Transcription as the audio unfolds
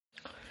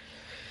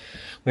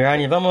We're on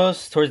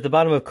Yevamos towards the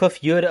bottom of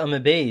Kuf Yud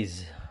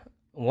Amabez,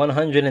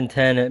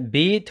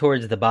 110b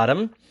towards the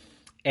bottom.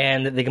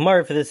 And the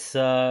Gemara for this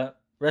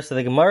rest of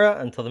the Gemara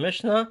until the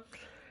Mishnah,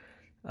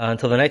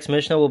 until the next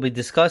Mishnah, we'll be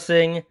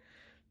discussing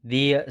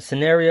the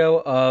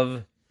scenario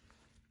of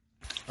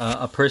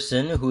a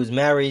person who is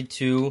married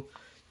to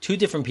two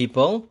different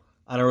people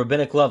on a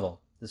rabbinic level.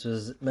 This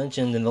was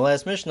mentioned in the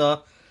last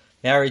Mishnah,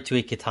 married to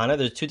a ketana.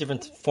 There's two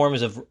different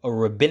forms of a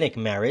rabbinic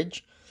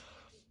marriage.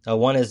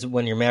 One is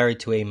when you're married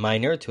to a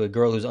minor, to a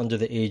girl who's under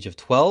the age of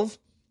 12,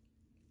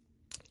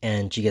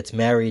 and she gets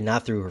married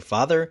not through her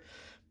father,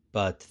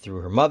 but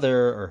through her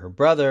mother or her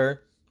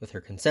brother with her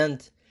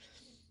consent.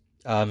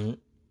 And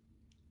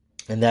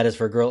that is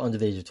for a girl under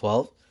the age of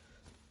 12.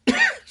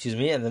 Excuse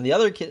me. And then the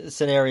other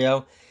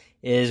scenario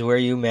is where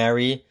you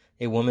marry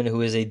a woman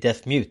who is a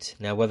deaf mute.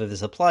 Now, whether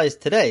this applies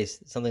today,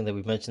 something that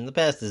we've mentioned in the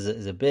past,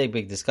 is a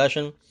big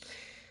discussion,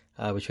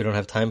 which we don't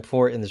have time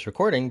for in this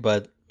recording,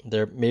 but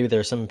maybe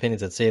there are some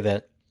opinions that say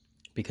that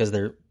because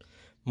they're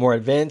more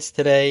advanced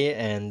today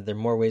and there are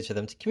more ways for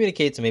them to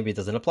communicate, so maybe it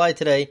doesn't apply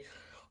today,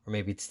 or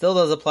maybe it still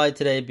does apply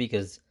today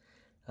because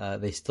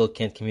they still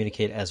can't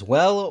communicate as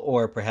well,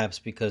 or perhaps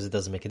because it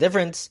doesn't make a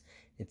difference.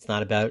 It's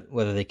not about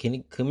whether they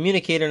can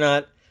communicate or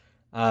not.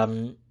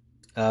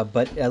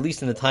 But at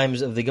least in the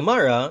times of the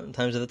Gemara, in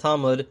times of the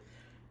Talmud,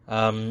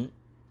 and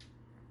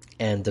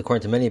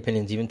according to many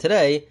opinions even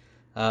today,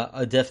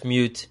 a deaf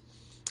mute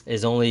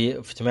is only,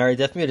 to marry a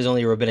deaf mute is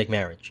only a rabbinic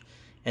marriage.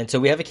 And so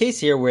we have a case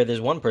here where there's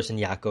one person,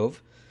 Yaakov,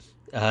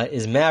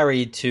 is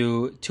married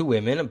to two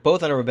women,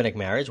 both on a rabbinic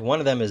marriage. One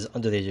of them is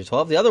under the age of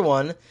 12. The other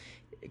one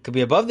could be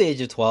above the age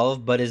of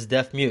 12, but is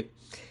deaf mute.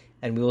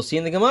 And we will see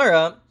in the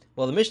Gemara,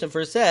 well, the Mishnah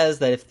first says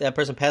that if that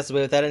person passes away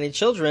without any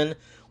children,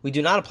 we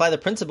do not apply the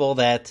principle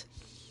that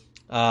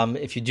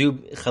if you do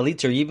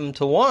chalitza or yibum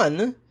to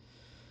one,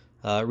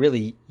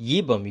 really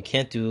yibum, you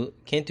can't do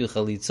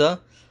chalitza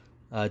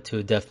to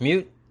a deaf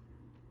mute,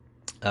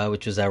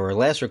 which was our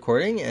last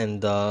recording,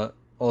 and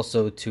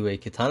also to a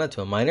ketana,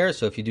 to a minor.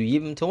 So if you do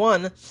yibum to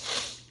one,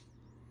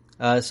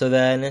 so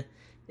then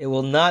it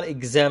will not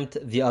exempt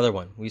the other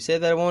one. We say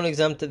that it won't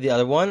exempt the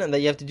other one, and that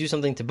you have to do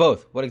something to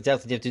both. What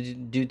exactly do you have to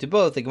do to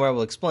both? The Gemara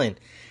will explain.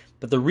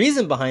 But the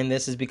reason behind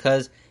this is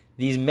because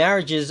these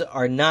marriages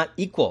are not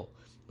equal.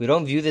 We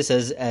don't view this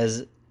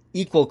as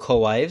equal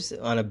co-wives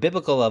on a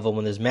biblical level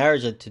when there's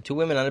marriage to two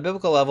women on a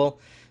biblical level.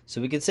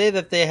 So we could say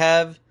that they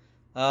have,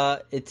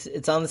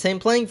 it's on the same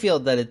playing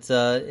field, that it's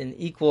an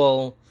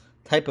equal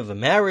type of a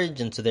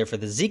marriage, and so therefore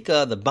the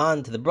zika, the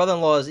bond to the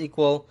brother-in-law is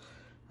equal.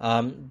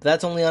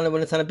 That's only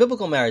when it's on a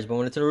biblical marriage, but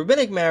when it's a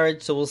rabbinic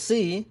marriage, so we'll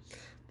see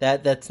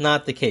that that's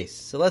not the case.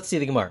 So let's see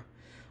the Gemara.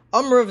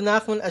 Amr Rav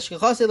Nachman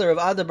Ashkechase l'Rav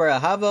Ada bar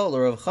Ahava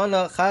l'Rav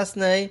Chana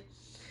Chasnei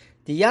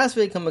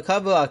Diyasvei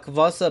Kamakava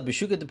Akvasa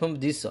B'Shuka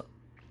Depumbdisa.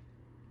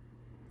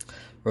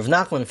 Rav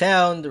Nachman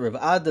found Rav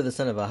Ada, the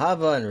son of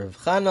Ahava, and Rav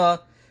Chana,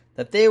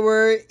 that they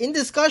were in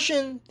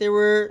discussion. They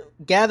were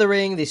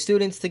gathering the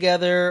students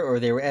together, or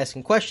they were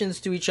asking questions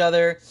to each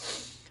other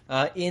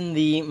in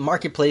the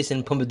marketplace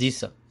in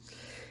Pumbedisa.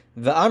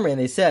 And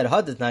they said,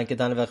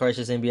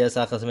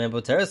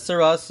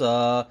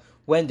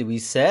 when do we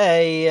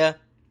say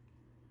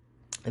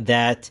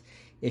that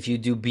if you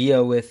do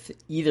bia with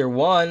either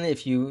one,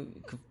 if you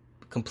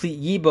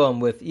complete yibum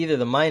with either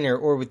the minor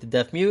or with the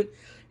deaf mute,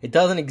 it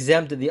doesn't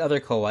exempt the other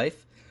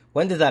co-wife?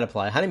 When does that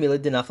apply?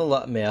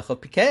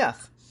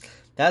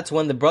 That's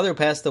when the brother who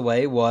passed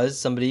away was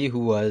somebody who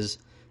was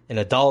an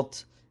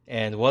adult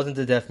and wasn't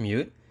a deaf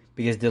mute,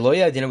 because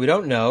we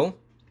don't know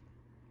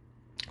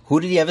who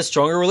did he have a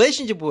stronger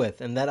relationship with,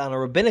 and that on a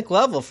rabbinic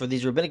level, for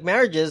these rabbinic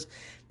marriages,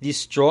 the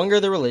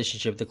stronger the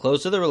relationship, the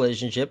closer the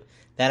relationship,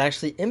 that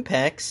actually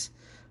impacts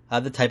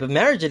the type of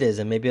marriage it is,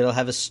 and maybe it'll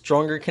have a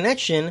stronger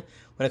connection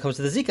when it comes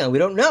to the zika. And we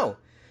don't know.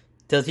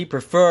 Does he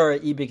prefer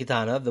Ibi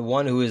Ketana, the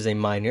one who is a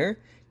minor,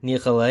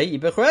 Nichale,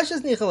 Ibi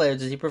Choreshes Nichale, or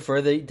does he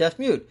prefer the deaf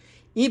mute?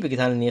 Ibi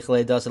Ketana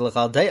Nichale das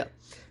L'Chaldeya.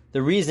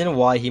 The reason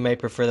why he might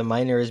prefer the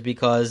minor is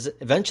because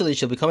eventually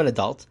she'll become an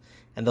adult,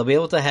 and they'll be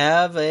able to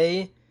have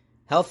a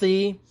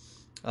healthy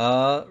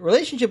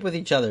relationship with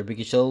each other,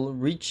 because she'll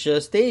reach a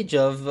stage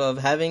of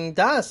having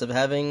das, of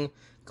having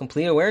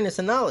complete awareness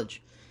and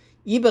knowledge.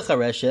 But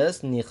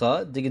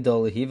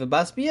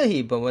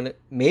when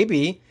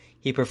maybe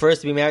he prefers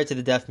to be married to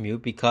the deaf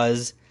mute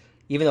because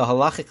even though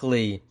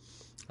halachically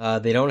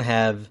they don't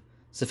have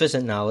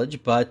sufficient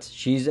knowledge, but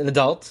she's an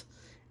adult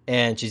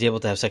and she's able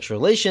to have sexual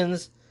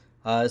relations,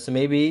 so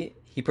maybe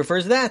he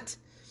prefers that.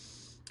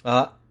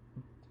 And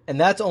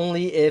that's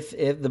only if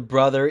the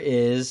brother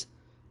is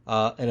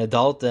an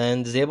adult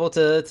and is able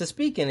to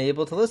speak and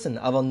able to listen.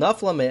 Aval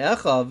nafla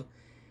me'echav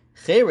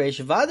cheresh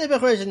vade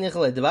becheresh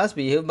nichale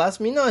devasbi bas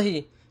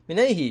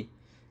minehi.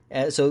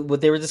 So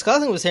what they were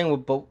discussing was saying, well,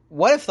 but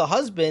what if the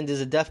husband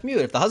is a deaf mute?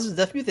 If the husband's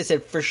deaf mute, they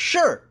said for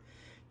sure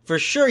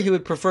he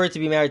would prefer to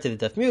be married to the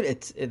deaf mute.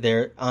 It's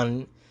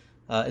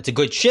a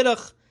good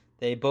shidduch.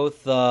 They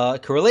both can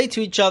relate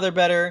to each other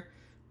better.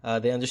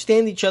 They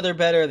understand each other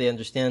better. They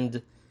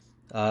understand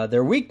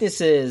their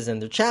weaknesses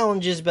and their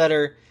challenges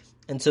better.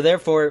 And so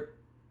therefore,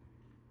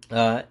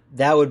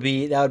 that would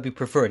be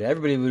preferred.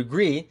 Everybody would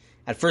agree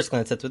at first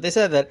glance. That's what they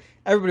said. That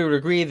everybody would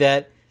agree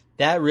that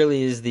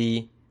really is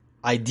the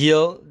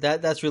ideal.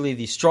 That's really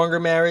the stronger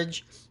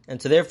marriage.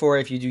 And so therefore,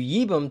 if you do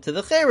yibum to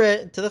the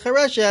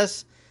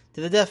chereshes,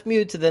 to the deaf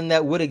mute, then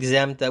that would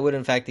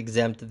in fact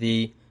exempt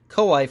the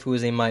co-wife who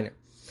is a minor.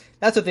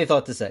 That's what they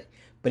thought to say.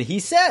 But he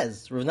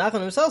says, Rav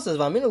Nachman himself says,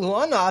 but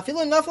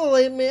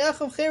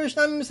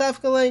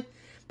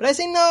I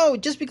say no,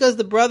 just because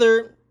the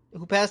brother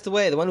who passed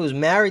away, the one who was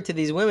married to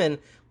these women,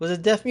 was a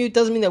deaf mute,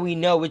 doesn't mean that we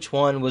know which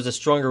one was a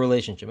stronger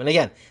relationship. And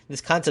again, this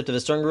concept of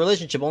a stronger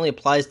relationship only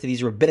applies to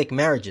these rabbinic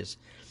marriages.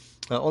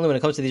 Only when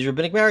it comes to these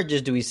rabbinic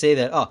marriages do we say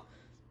that,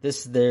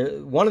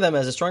 one of them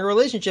has a stronger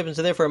relationship, and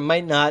so therefore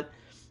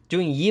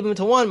doing yibum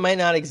to one might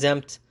not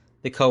exempt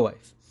the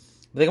co-wife.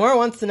 But the Gemara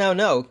wants to now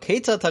know,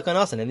 Ketzad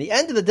takanasan. In the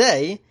end of the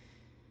day,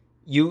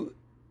 you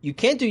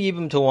can't do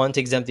yibum to one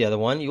to exempt the other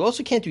one. You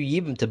also can't do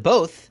yibum to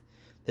both.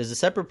 There's a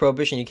separate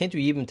prohibition. You can't do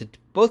yibum to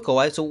both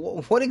co-wives. So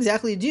what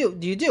exactly do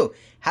you do?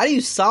 How do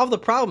you solve the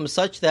problem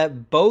such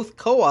that both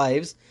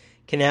co-wives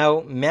can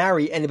now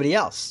marry anybody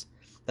else?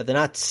 That they're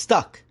not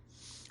stuck.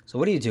 So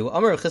what do you do?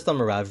 Amar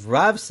Chistam Rav.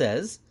 Rav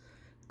says,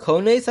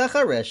 Konei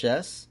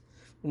sachareshes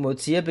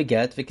umotzia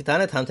beget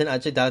v'ketana tamtin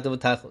ad shedagda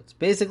v'tachlut.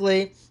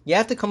 Basically, you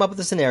have to come up with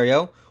a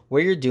scenario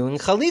where you're doing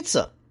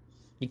chalitza.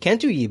 You can't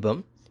do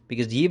yibum,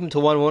 because the yibum to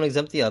one won't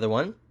exempt the other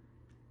one.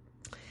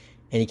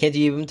 And you can't do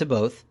yibum to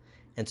both.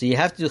 And so you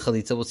have to do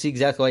chalitza. We'll see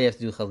exactly why you have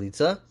to do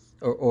chalitza,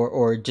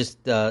 or just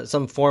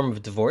some form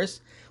of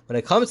divorce. When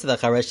it comes to the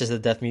chareshes, the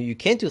deaf mute, you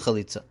can't do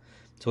chalitza.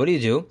 So what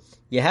do?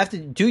 You have to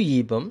do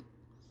yibum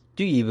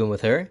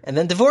with her, and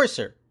then divorce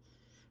her.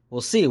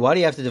 We'll see. Why do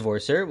you have to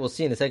divorce her? We'll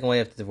see in a second why you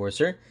have to divorce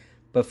her.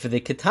 But for the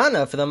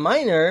katana, for the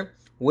minor,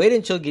 wait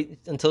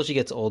until she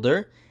gets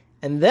older,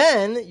 and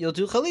then you'll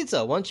do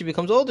chalitza. Once she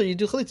becomes older, you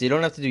do chalitza. You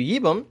don't have to do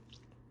yibum,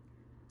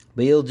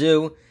 but you'll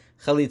do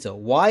chalitza.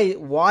 Why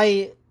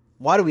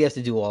do we have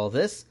to do all of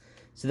this?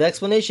 So the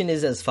explanation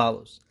is as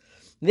follows.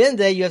 At the end of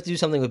the day, you have to do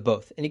something with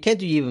both, and you can't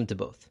do yibum to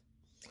both.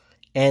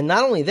 And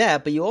not only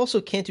that, but you also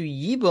can't do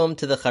yibum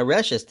to the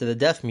chareshes, to the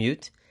deaf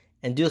mute,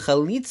 and do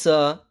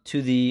chalitza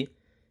to the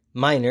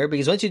minor,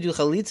 because once you do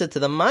chalitza to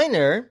the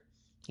minor,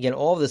 again,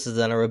 all of this is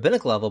on a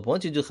rabbinic level, but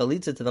once you do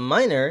chalitza to the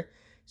minor,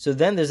 so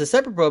then there's a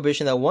separate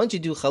prohibition that once you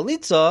do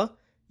chalitza,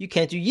 you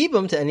can't do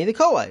yibum to any of the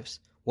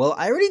co-wives. Well,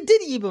 I already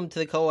did yibum to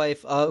the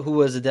co-wife who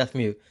was a deaf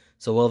mute.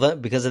 So,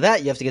 then, because of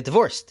that, you have to get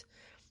divorced.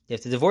 You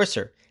have to divorce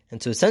her.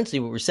 And so essentially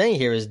what we're saying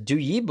here is do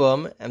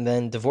yibum and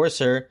then divorce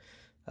her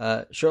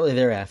shortly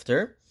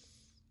thereafter.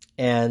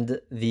 And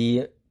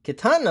the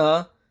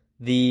ketana,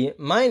 the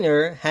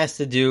minor, has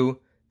to do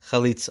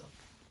chalitza.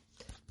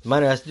 The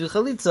minor has to do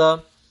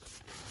chalitza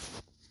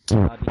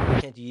because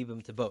you can't do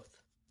yibum to both.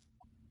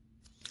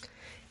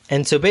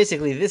 And so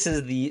basically this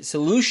is the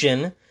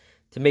solution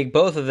to make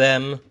both of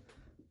them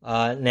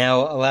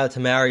now allowed to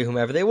marry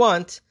whomever they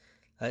want.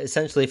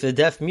 Essentially, for the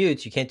deaf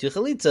mute, you can't do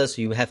chalitza,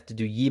 so you have to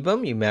do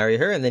yibum, you marry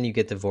her, and then you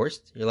get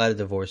divorced. You're allowed to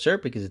divorce her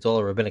because it's all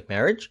a rabbinic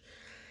marriage.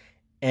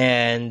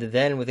 And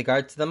then with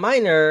regard to the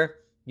minor,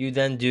 you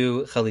then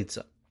do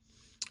chalitza.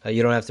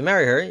 You don't have to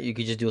marry her, you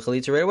could just do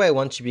chalitza right away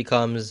once she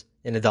becomes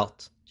an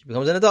adult. She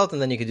becomes an adult,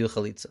 and then you could do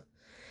chalitza.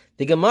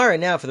 The Gemara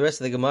now, for the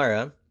rest of the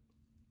Gemara,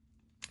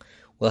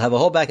 we'll have a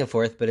whole back and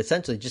forth, but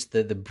essentially just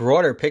the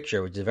broader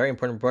picture, which is a very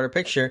important broader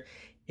picture,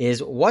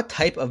 is what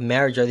type of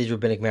marriage are these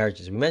rabbinic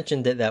marriages? We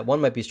mentioned that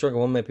one might be stronger,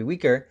 one might be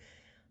weaker,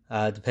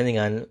 depending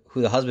on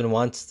who the husband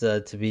wants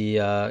to be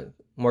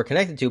more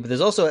connected to. But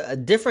there's also a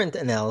different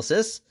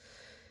analysis,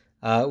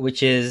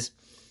 which is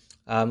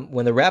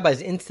when the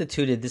rabbis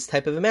instituted this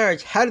type of a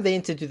marriage, how did they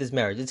institute this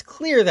marriage? It's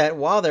clear that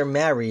while they're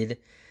married,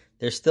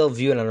 they're still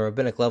viewed on a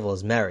rabbinic level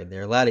as married.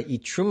 They're allowed to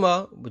eat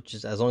truma, which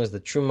is as long as the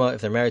truma,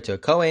 if they're married to a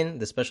Kohen,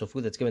 the special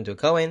food that's given to a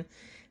Kohen,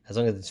 as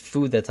long as it's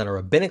food that's on a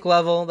rabbinic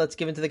level that's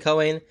given to the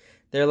Kohen,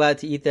 they're allowed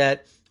to eat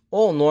that.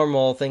 All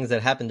normal things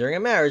that happen during a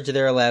marriage,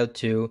 they're allowed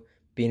to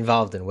be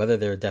involved in, whether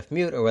they're a deaf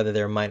mute or whether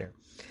they're a minor.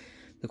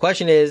 The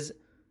question is,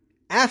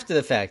 after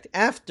the fact,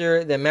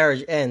 after the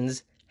marriage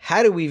ends,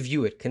 how do we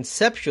view it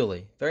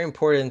conceptually? Very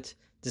important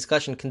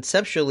discussion.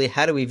 Conceptually,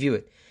 how do we view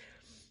it?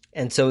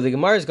 And so the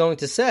Gemara is going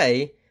to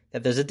say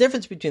that there's a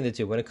difference between the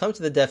two. When it comes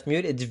to the deaf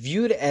mute, it's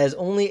viewed as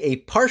only a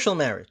partial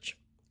marriage.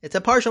 It's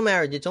a partial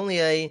marriage. It's only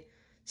a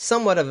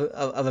somewhat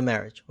of a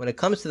marriage. When it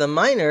comes to the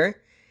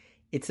minor,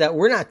 it's that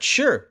we're not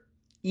sure.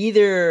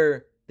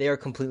 Either they are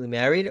completely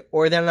married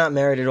or they're not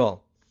married at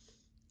all.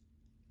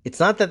 It's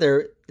not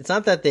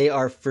that they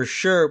are for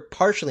sure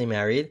partially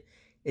married.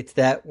 It's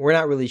that we're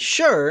not really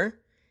sure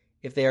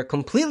if they are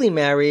completely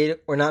married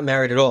or not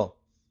married at all.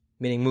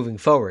 Meaning moving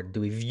forward.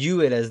 Do we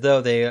view it as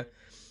though they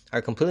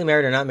are completely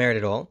married or not married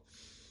at all?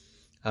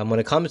 When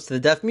it comes to the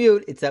deaf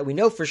mute, it's that we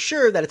know for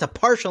sure that it's a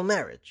partial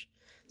marriage.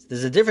 So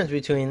there's a difference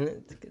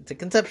between, it's a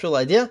conceptual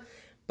idea,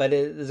 but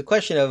there's a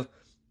question of,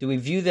 do we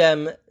view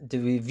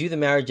the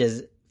marriage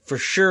as for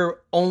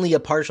sure only a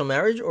partial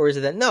marriage, or is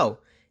it that no,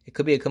 it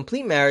could be a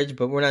complete marriage,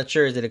 but we're not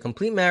sure, is it a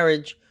complete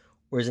marriage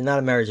or is it not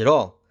a marriage at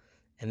all?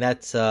 And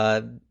that's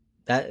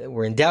that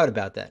we're in doubt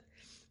about that.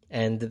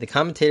 And some of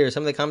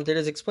the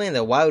commentators explain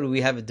that why would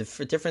we have a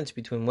difference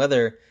between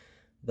whether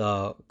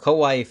the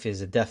co-wife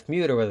is a deaf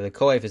mute or whether the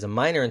co-wife is a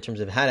minor in terms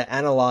of how to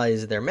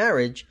analyze their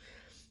marriage.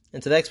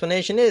 And so the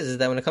explanation is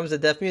that when it comes to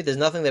deaf mute, there's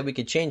nothing that we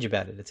could change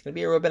about it. It's going to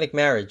be a rabbinic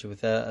marriage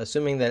with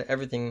assuming that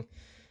everything,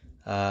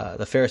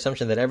 the fair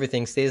assumption that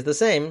everything stays the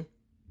same.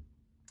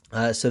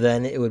 So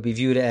then it would be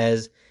viewed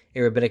as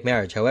a rabbinic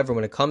marriage. However,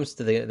 when it comes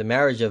to the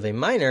marriage of a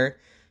minor,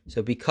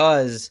 so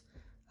because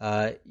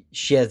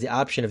she has the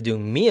option of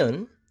doing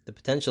miyun, the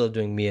potential of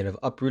doing miyun, of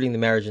uprooting the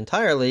marriage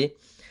entirely,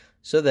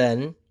 so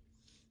then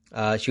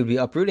she would be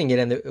uprooting it,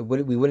 and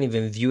we wouldn't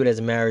even view it as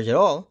a marriage at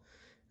all.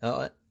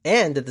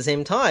 And at the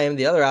same time,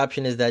 the other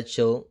option is that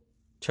she'll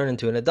turn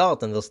into an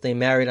adult, and they'll stay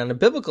married on a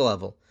biblical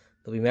level.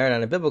 They'll be married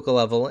on a biblical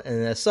level,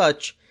 and as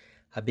such,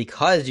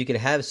 because you could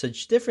have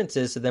such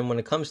differences, so then when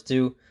it comes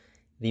to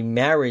the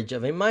marriage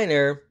of a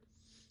minor,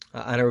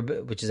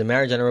 which is a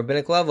marriage on a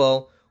rabbinic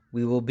level,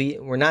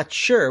 we're not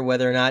sure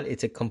whether or not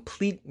it's a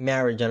complete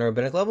marriage on a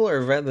rabbinic level,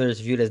 or whether it's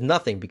viewed as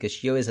nothing, because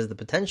she always has the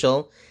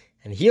potential,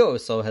 and he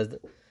also has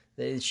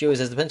she always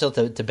has the potential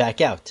to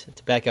back out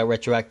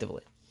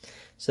retroactively.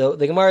 So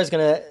the Gemara is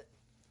going to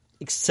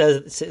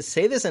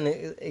say this and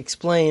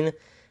explain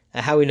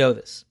how we know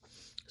this.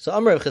 So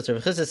Amar Rav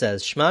Chisda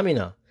says, Shema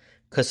mina,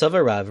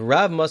 kasava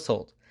Rav must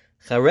hold.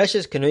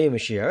 Chareshes kanuya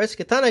mishiaris,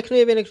 katana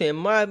kanuya v'ena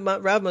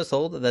kanuya. Rav must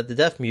hold that the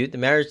deaf mute, the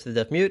marriage to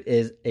the deaf mute,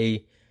 is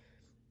a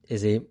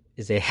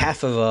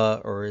half of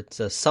a, or it's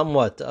a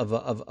somewhat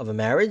of a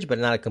marriage, but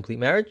not a complete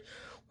marriage.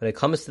 When it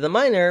comes to the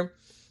minor,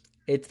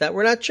 it's that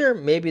we're not sure.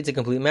 Maybe it's a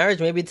complete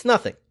marriage, maybe it's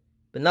nothing.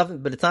 But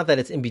it's not that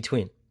it's in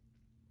between.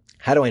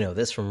 How do I know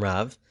this from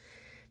Rav?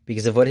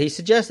 Because of what he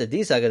suggested.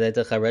 If you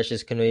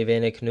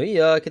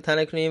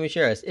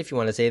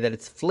want to say that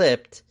it's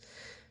flipped,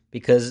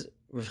 because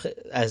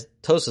as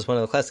Tosfos, one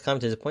of the classic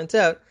commentators, points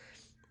out,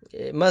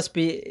 it must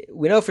be,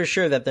 we know for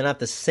sure that they're not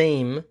the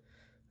same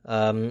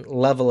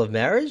level of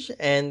marriage,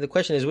 and the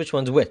question is which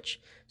one's which.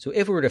 So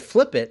if we were to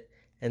flip it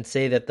and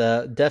say that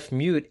the deaf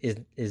mute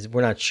is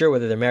we're not sure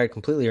whether they're married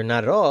completely or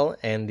not at all,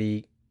 and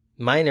the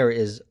minor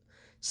is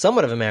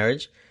somewhat of a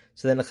marriage,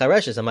 so then the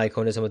chareshes amay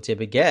konis amotzia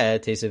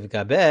beget teisiv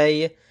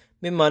gabei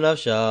mimanav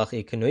shach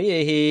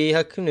ikanuyehi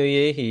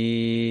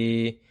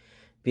hakunuyehi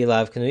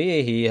bilav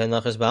kanuyehi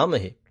hanachas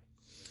ba'almahi.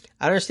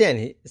 I understand.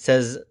 He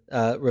says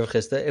Rav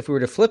Chisda, if we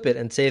were to flip it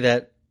and say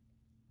that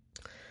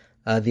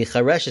the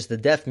chareshes, the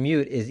deaf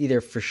mute, is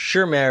either for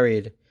sure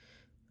married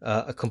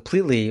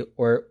completely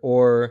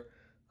or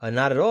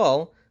not at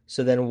all,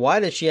 so then why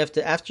does she have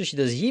to, after she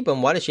does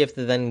yibum, why does she have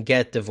to then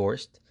get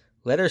divorced?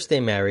 Let her stay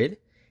married.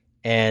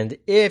 And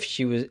if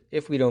we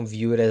don't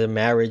view it as a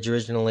marriage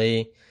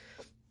originally,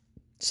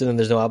 so then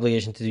there's no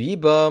obligation to do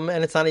yibum,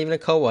 and it's not even a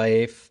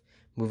co-wife.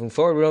 Moving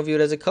forward, we don't view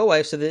it as a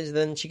co-wife, so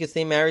then she could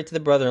stay married to the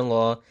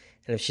brother-in-law.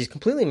 And if she's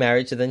completely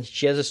married, so then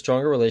she has a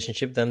stronger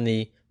relationship than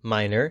the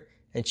minor,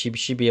 and she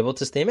should be able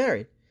to stay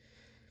married.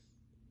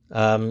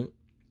 So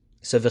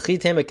you're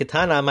going to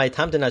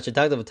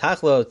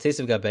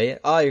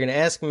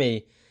ask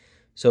me,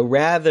 so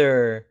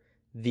rather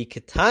the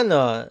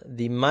katana,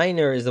 the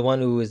minor, is the one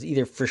who is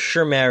either for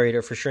sure married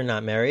or for sure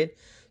not married.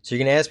 So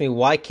you're going to ask me,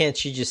 why can't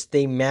she just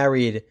stay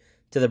married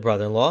to the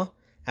brother-in-law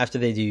after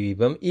they do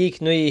yibum?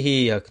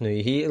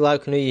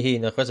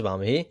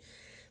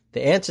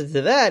 The answer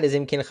to that is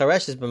imkin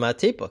chareshes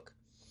b'matipuk.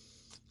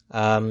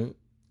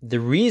 The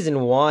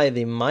reason why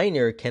the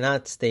minor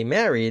cannot stay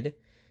married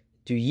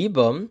to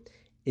yibum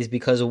is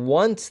because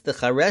once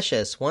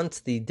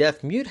the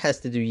deaf mute has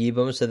to do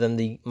yibum, so then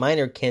the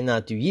minor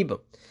cannot do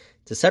yibum.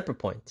 It's a separate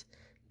point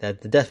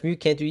that the deaf mute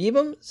can't do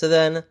yibum, so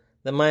then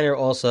the minor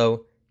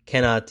also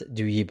cannot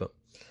do yibum,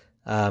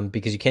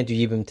 because you can't do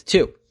yibum to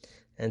two,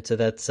 and so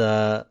that's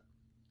that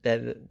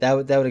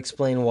would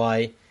explain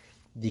why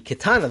the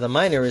katana, the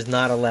minor, is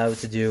not allowed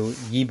to do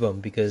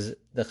yibum, because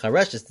the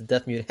chareshes, the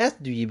deaf mute, has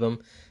to do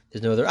yibum.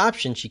 There's no other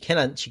option. She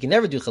can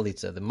never do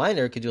chalitza. The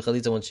minor could do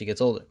chalitza once she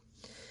gets older.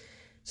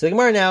 So the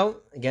Gemara now,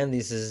 again,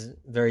 this is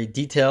very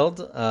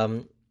detailed,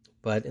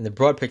 but in the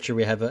broad picture,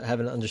 we have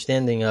an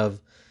understanding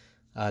of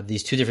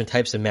these two different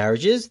types of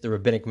marriages, the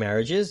rabbinic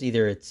marriages.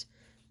 Either it's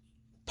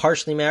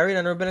partially married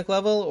on a rabbinic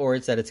level, or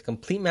it's that it's a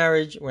complete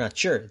marriage. We're not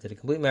sure. Is it a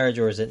complete marriage,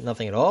 or is it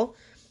nothing at all?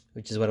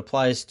 Which is what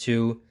applies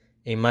to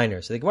a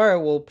minor. So the Gemara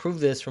will prove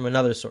this from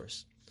another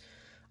source.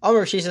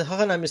 Amar, she says,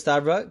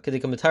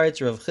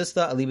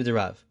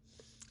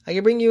 I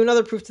can bring you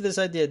another proof to this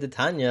idea. The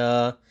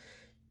Tanya,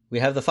 we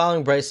have the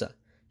following brisa.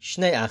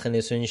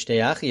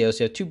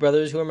 You have two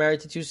brothers who are married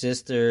to two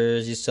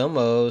sisters,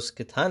 Yisomos,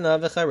 Katana,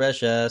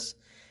 V'chareshes.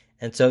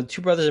 And so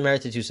two brothers are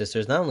married to two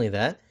sisters. Not only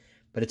that,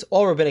 but it's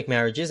all rabbinic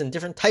marriages and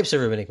different types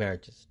of rabbinic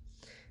marriages.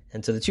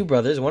 And so the two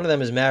brothers, one of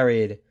them is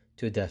married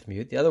to a deaf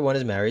mute, the other one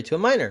is married to a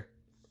minor.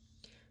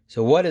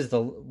 So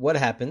what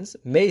happens?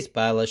 Meis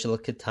ba'ala shel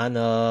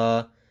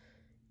katana.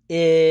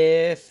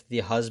 If the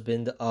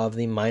husband of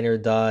the minor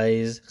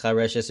dies, then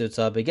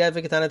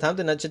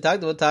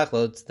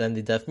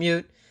the deaf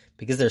mute,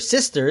 because they're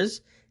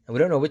sisters, and we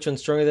don't know which one's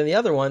stronger than the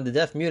other one, the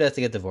deaf mute has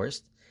to get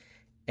divorced.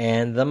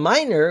 And the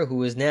minor,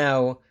 who is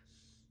now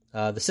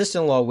the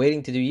sister-in-law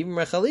waiting to do Yibum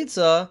or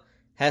Chalitza,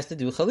 has to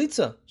do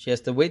Chalitza. She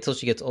has to wait till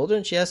she gets older,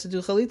 and she has to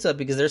do Chalitza,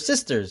 because they're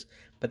sisters.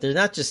 But they're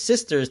not just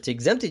sisters to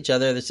exempt each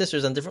other, they're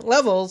sisters on different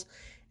levels,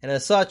 and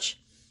as such,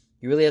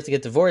 you really have to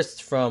get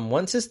divorced from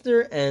one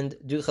sister and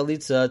do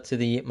Chalitza to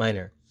the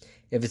minor.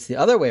 If it's the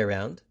other way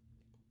around,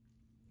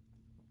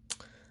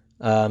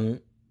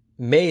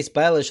 Meis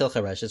Baila Shel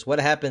Chareshes, what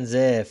happens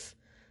if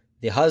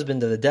the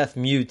husband of the deaf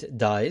mute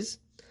dies?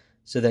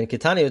 So then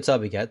Ketani Yotza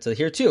Beget. So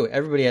here too,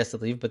 everybody has to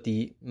leave, but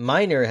the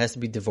minor has to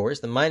be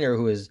divorced. The minor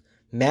who is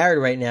married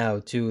right now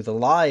to the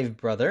live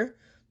brother,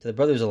 to the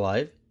brother who's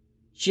alive,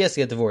 she has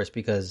to get divorced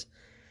because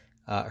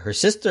her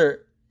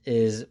sister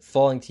is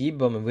falling to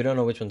Yibum, and we don't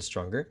know which one's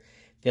stronger.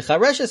 The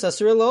Chareshes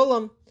Asur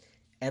Lolam.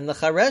 And the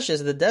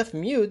Chareshes, the deaf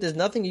mute, there's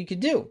nothing you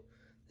could do.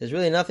 There's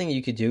really nothing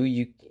you could do.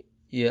 You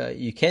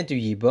can't do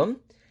Yibum,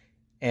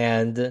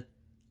 and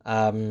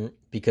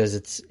because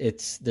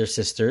it's their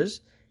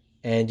sisters.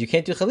 And you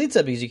can't do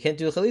Chalitza because you can't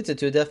do Chalitza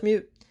to a deaf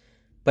mute.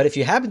 But if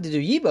you happen to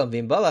do Yibam,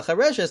 Vimbala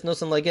Chareshes, no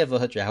like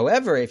V'Hatra.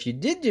 However, if you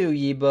did do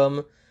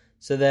Yibam,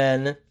 so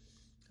then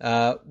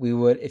we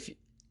would, if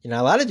you're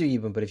not allowed to do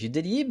Yibam, but if you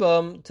did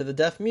Yibam to the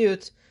deaf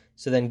mute,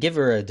 so then give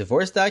her a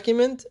divorce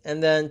document,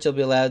 and then she'll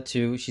be allowed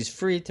to, she's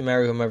free to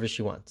marry whomever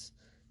she wants.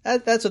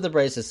 That's what the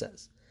Brisa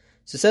says.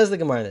 So says the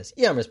Gemara this.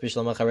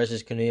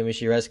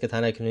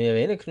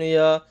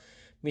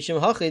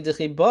 Mishum hachi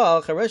dechi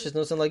ba chareshes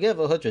nosan lagev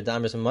v'hotra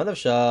da'amers manav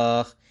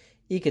shach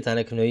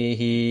iketana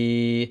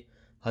knuya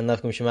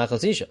hanaf kum shemachal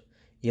zisha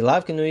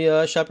yilav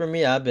knuya shaper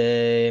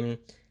miyabe.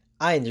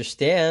 I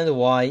understand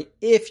why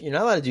if you're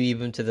not allowed to do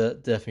yibum to the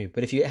deaf mute,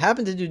 but if you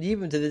happen to do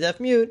yibum to the deaf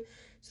mute,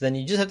 so then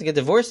you just have to get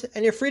divorced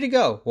and you're free to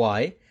go.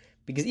 Why?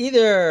 Because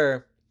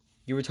either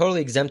you were totally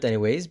exempt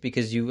anyways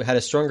because you had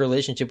a strong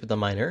relationship with the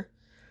minor,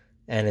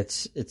 and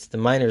it's the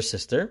minor's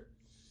sister,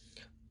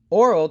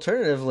 or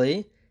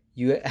alternatively,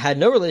 you had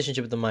no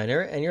relationship with the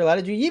minor, and you're allowed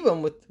to do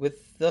yibum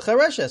with the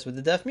chareshes, with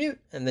the deaf mute,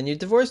 and then you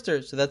divorced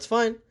her, so that's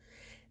fine.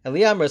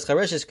 Eliyamras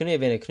chareshes knuya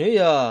v'ena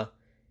knuya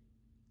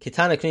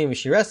kitana knuya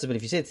mishiresses. But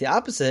if you say it's the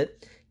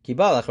opposite,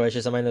 kibala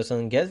chareshes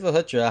amaynosan get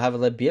v'hutra have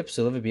a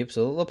biapsula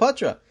v'biapsula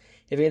lapatra.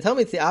 If you can tell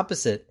me it's the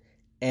opposite,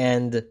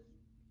 and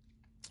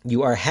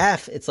you are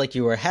half, it's like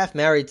you are half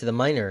married to the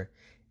minor,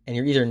 and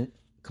you're either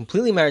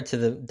completely married to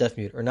the deaf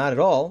mute or not at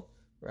all,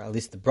 or at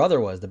least the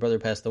brother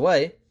passed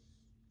away.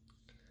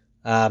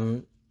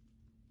 So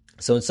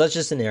in such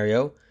a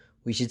scenario,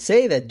 we should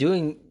say that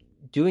doing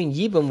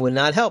Yibum would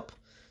not help.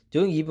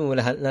 Doing Yibum would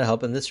not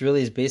help, and this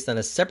really is based on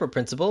a separate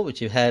principle,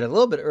 which you've had a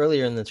little bit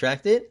earlier in the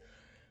tractate,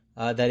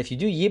 that if you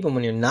do Yibum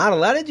when you're not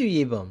allowed to do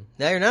Yibum,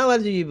 now you're not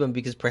allowed to do Yibum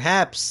because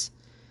perhaps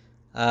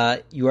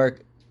because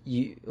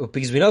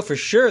we know for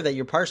sure that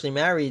you're partially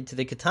married to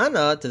the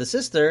Ketana, to the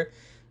sister,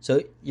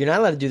 so you're not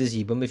allowed to do this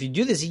Yibum. If you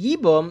do this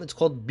Yibum, it's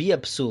called Bia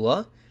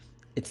Psula.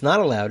 It's not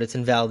allowed, it's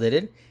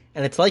invalidated,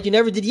 and it's like you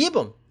never did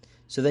Yibum.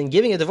 So then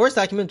giving a divorce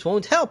document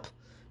won't help,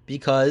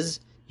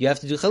 because you have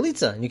to do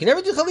Chalitza. And you can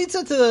never do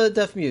Chalitza to the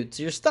deaf mute,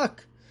 so you're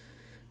stuck.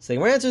 So the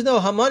Gemara answers, no,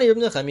 Hamani Reb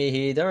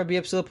Nechemiah, Damar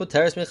Bia Psula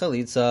Poteres Me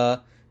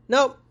Chalitza.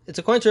 No, it's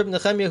according to Reb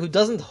Nechemiah, who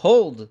doesn't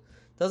hold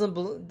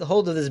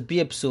of this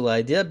Bia Psula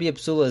idea. Bia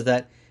Psula is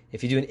that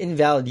if you do an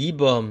invalid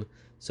Yibum,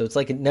 so it's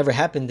like it never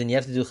happened, and you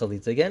have to do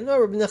Chalitza again. No,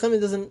 Reb Nechemiah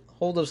doesn't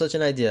hold of such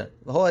an idea.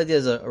 The whole idea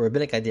is a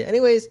rabbinic idea.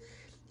 Anyways,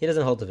 he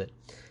doesn't hold of it.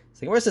 So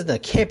the Gemara says, no,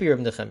 it can't be Reb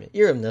Nechemiah.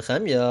 Reb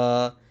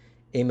Nechemiah,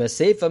 Ema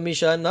Seifa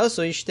Misha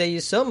Naso Ishtei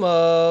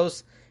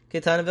Yisomos,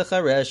 Ketana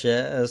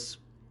V'chareshes,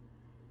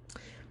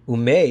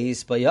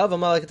 Umeis, Bayav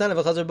Amal Ketana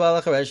V'chazor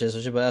Ba'al Chareshes,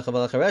 Usheba'ach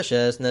Ba'al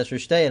Chareshes, Nesru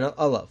Shtei, and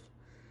Alav.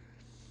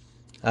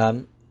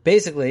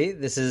 Basically,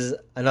 this is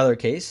another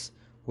case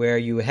where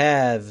you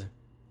have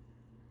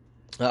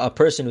a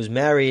person who's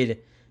married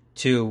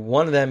to,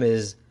 one of them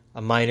is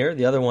a minor,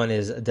 the other one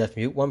is a deaf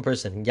mute. One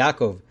person,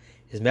 Yaakov,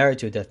 is married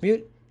to a deaf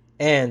mute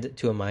and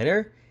to a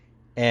minor,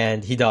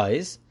 and he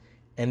dies.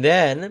 And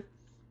then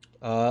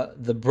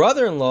the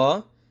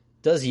brother-in-law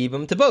does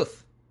Yibum to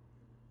both.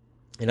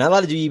 You're not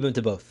allowed to do Yibum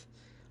to both,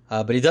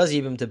 but he does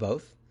Yibum to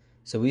both.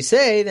 So we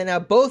say that now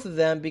both of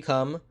them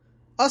become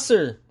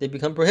Asr, they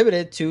become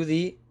prohibited to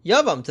the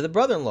Yavam, to the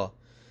brother-in-law.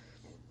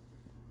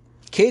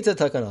 Keita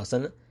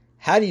Takanasan,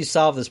 how do you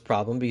solve this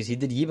problem? Because he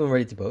did Yibam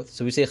already to both.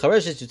 So we say, for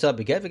the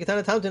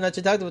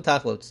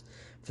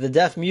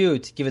deaf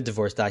mute, give a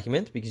divorce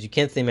document, because you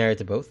can't stay married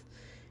to both.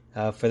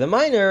 For the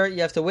minor,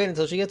 you have to wait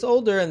until she gets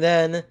older, and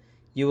then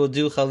you will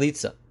do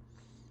Chalitza.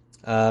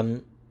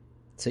 So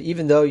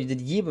even though you did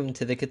Yibam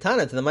to the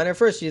Ketana, to the minor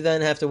first, you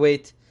then have to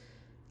wait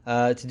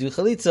to do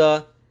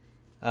Chalitza.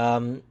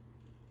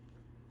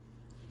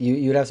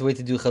 You would have to wait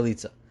to do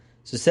Chalitza.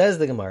 So says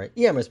the Gemara,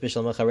 why did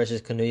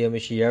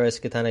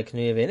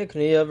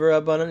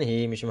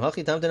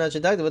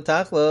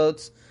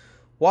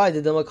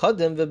the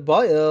Makadim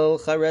v'bayil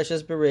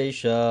chareshes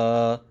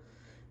bereisha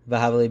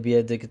v'havali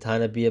bia de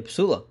Ketana bia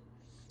psula?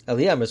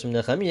 Aliyah from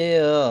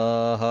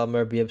Nechemiah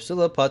hamar bia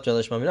psula patra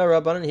l'shmamina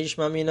rabbanan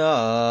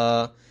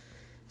hishmamina.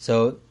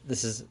 So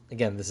this is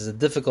a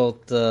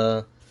difficult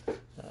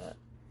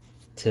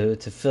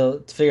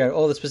to figure out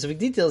all the specific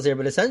details here,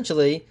 but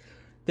essentially,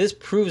 this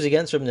proves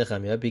against Reb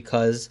Nechemia,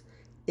 because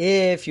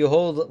if you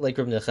hold like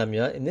Reb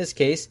Nechemia, in this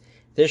case,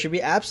 there should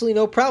be absolutely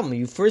no problem.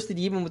 You first did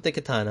even with the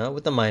katana,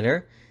 with the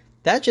minor,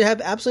 that should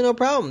have absolutely no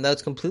problem.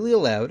 That's completely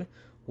allowed.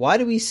 Why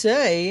do we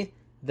say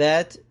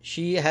that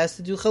she has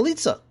to do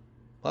chalitza?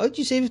 Why would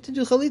you say you have to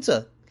do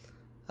chalitza?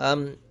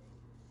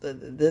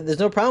 There's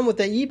no problem with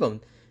that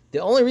yibum. The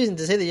only reason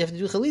to say that you have to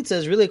do chalitza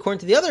is really according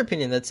to the other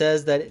opinion that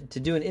says that to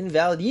do an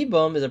invalid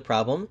yibum is a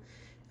problem,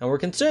 and we're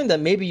concerned that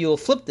maybe you'll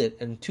flip it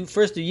and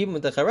first do yibum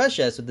with the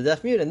chareshes, with the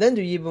deaf mute, and then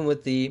do yibum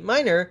with the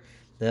minor.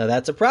 Now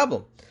that's a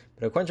problem.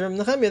 But according to Reb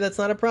Nechemia, that's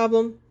not a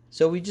problem.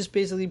 So we just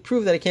basically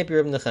prove that it can't be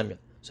Reb Nechemia.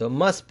 So it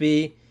must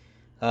be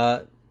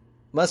that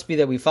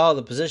we follow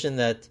the position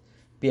that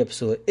Bia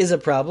Psula is a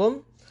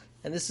problem,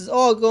 and this is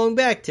all going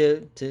back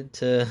to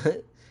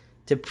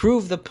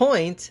prove the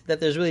point that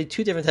there's really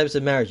two different types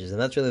of marriages, and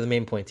that's really the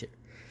main point here.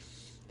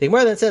 The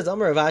Gemara then says,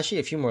 Amar Rav Ashi,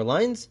 a few more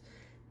lines.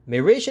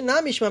 Mereisha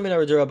nami shma min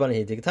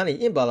Rabbanan Diktani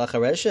im bala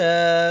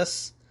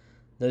chareshes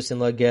nosin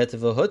laget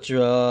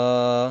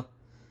v'hutra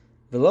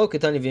v'lo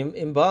katani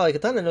im bala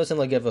katana nosin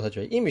laget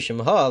v'hutra im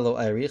mishim ha lo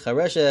ayri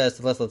chareshes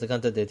teflas la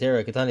takanta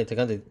deitera katani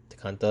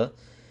takanta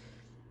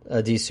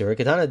disura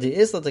katana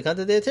deisla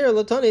takanta deitera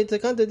lo tani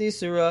takanta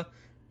disura.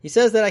 He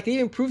says that I can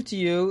even prove to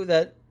you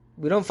that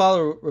we don't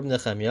follow Reb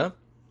Nechemia.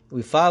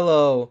 We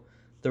follow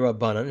the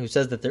Rabbanan, who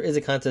says that there is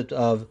a concept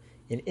of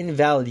an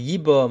invalid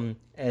yibum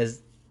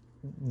as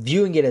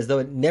viewing it as though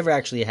it never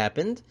actually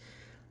happened,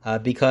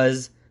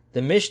 because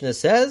the Mishnah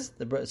says,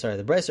 the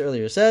Brisa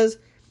earlier says,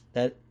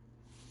 that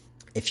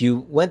if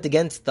you went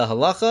against the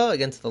halacha,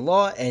 against the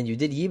law, and you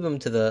did yibum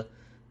to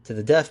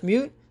the deaf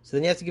mute, so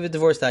then you have to give a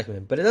divorce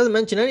document. But it doesn't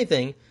mention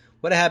anything.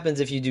 What happens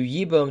if you do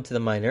yibum to the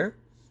minor?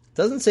 It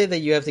doesn't say that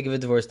you have to give a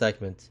divorce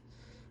document.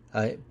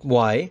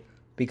 Why?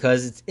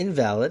 Because it's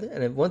invalid,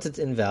 and once it's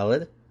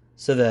invalid,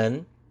 so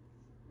then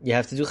you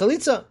have to do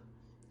chalitza.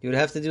 You would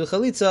have to do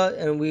chalitza,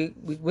 and we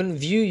wouldn't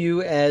view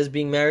you as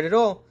being married at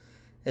all,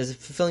 as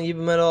fulfilling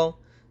yibum at all.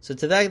 So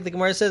to that, the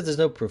Gemara says there's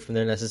no proof from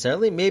there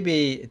necessarily.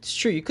 Maybe it's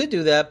true, you could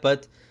do that,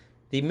 but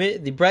the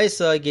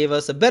Brisa gave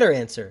us a better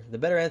answer. The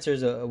better answer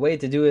is a way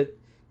to do it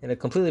in a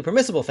completely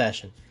permissible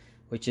fashion,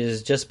 which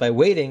is just by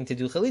waiting to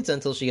do chalitza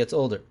until she gets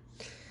older.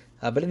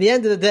 But at the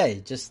end of the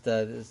day, just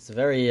it's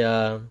very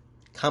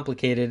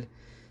complicated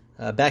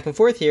back and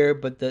forth here,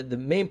 but the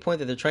main point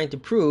that they're trying to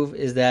prove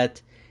is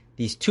that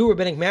these two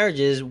rabbinic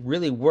marriages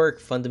really work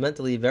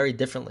fundamentally very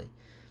differently.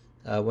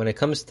 When it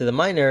comes to the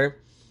minor,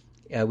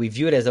 we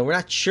view it as though we're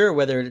not sure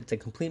whether it's a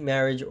complete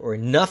marriage or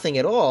nothing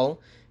at all,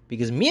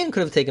 because mian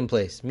could have taken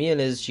place. Mian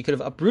is, she could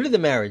have uprooted the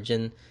marriage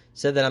and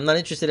said that I'm not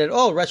interested at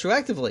all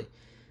retroactively.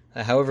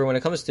 However, when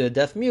it comes to a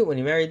deaf mute, when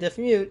you marry a deaf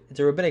mute, it's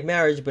a rabbinic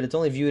marriage, but it's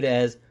only viewed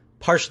as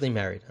partially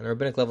married. On a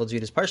rabbinic level, it's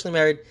viewed as partially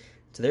married.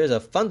 So there's a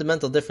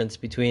fundamental difference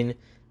between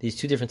these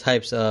two different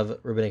types of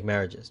rabbinic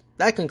marriages.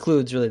 That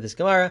concludes really this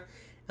Gemara,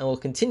 and we'll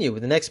continue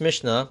with the next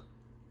Mishnah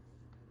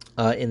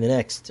in the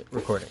next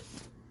recording.